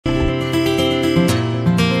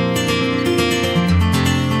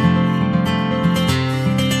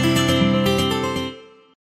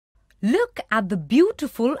at the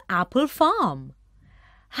beautiful apple farm.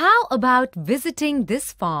 How about visiting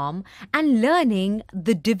this farm and learning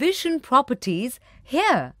the division properties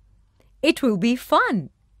here? It will be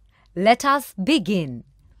fun. Let us begin.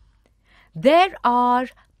 There are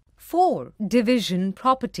 4 division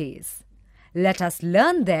properties. Let us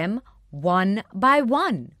learn them one by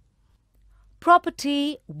one.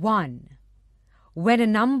 Property 1. When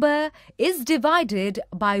a number is divided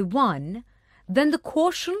by 1, then the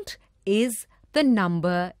quotient is the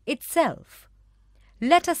number itself.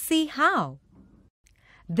 Let us see how.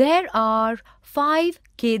 There are 5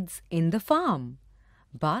 kids in the farm,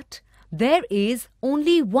 but there is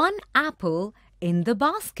only 1 apple in the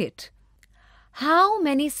basket. How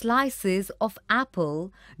many slices of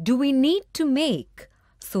apple do we need to make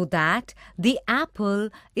so that the apple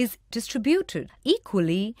is distributed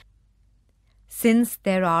equally? Since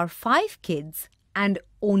there are 5 kids and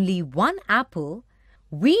only 1 apple,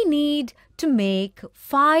 we need to make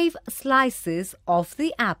 5 slices of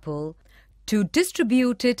the apple to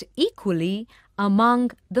distribute it equally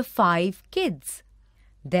among the 5 kids.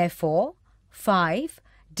 Therefore, 5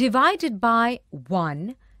 divided by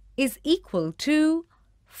 1 is equal to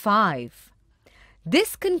 5.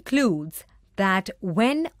 This concludes that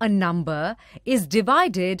when a number is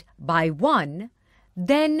divided by 1,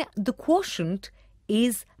 then the quotient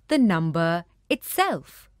is the number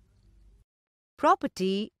itself.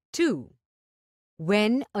 Property 2.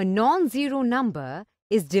 When a non-zero number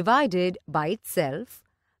is divided by itself,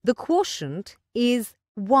 the quotient is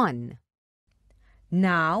 1.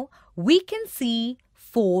 Now we can see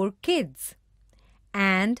 4 kids,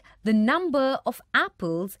 and the number of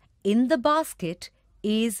apples in the basket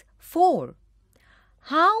is 4.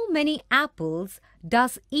 How many apples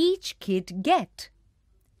does each kid get?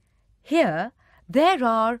 Here there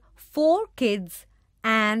are 4 kids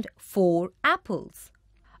and 4 apples.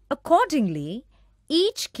 Accordingly,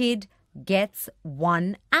 each kid gets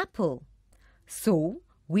 1 apple. So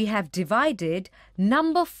we have divided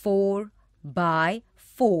number 4 by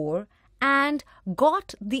 4 and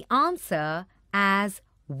got the answer as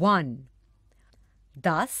 1.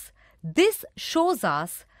 Thus, this shows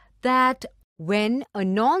us that when a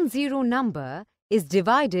non-zero number is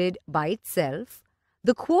divided by itself,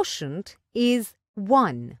 the quotient is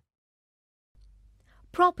 1.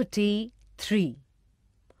 Property 3.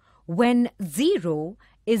 When 0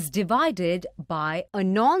 is divided by a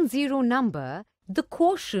non-zero number, the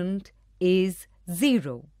quotient is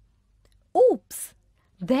 0. Oops!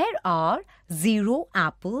 There are 0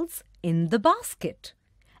 apples in the basket,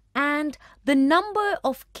 and the number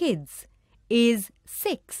of kids is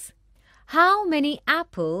 6. How many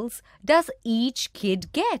apples does each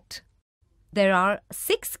kid get? There are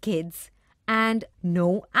 6 kids and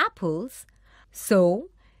no apples, so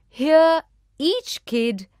here each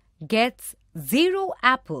kid gets 0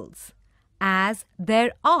 apples as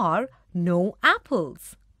there are no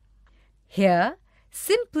apples. Here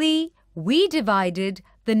simply we divided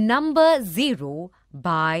the number 0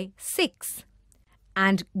 by 6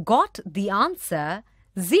 and got the answer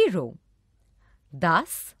 0.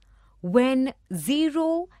 Thus, when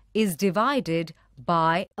 0 is divided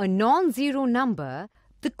by a non-zero number,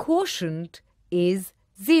 the quotient is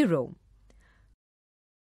 0.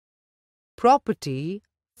 Property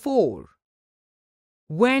 4.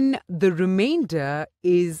 When the remainder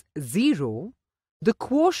is 0, the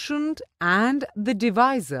quotient and the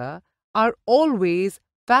divisor are always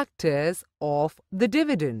factors of the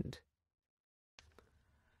dividend.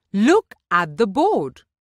 Look at the board.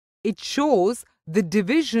 It shows the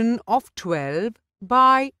division of 12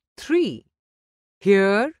 by 3.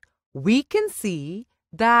 Here we can see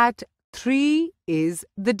that 3 is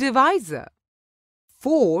the divisor,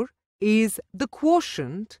 4 is the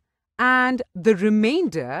quotient, and the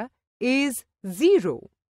remainder is 0.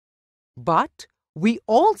 But we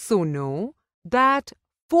also know that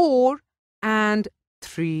 4 and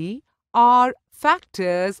 3 are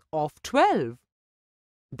factors of 12.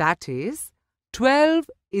 That is, 12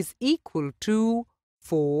 is equal to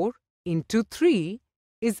 4 into 3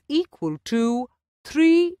 is equal to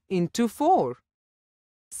 3 into 4.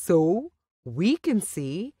 So, we can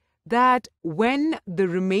see that when the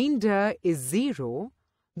remainder is 0,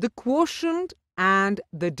 the quotient and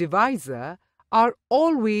the divisor are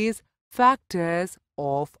always factors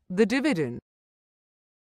of the dividend.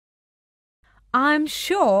 I'm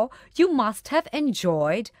sure you must have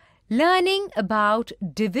enjoyed learning about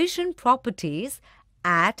division properties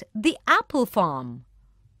at the apple farm.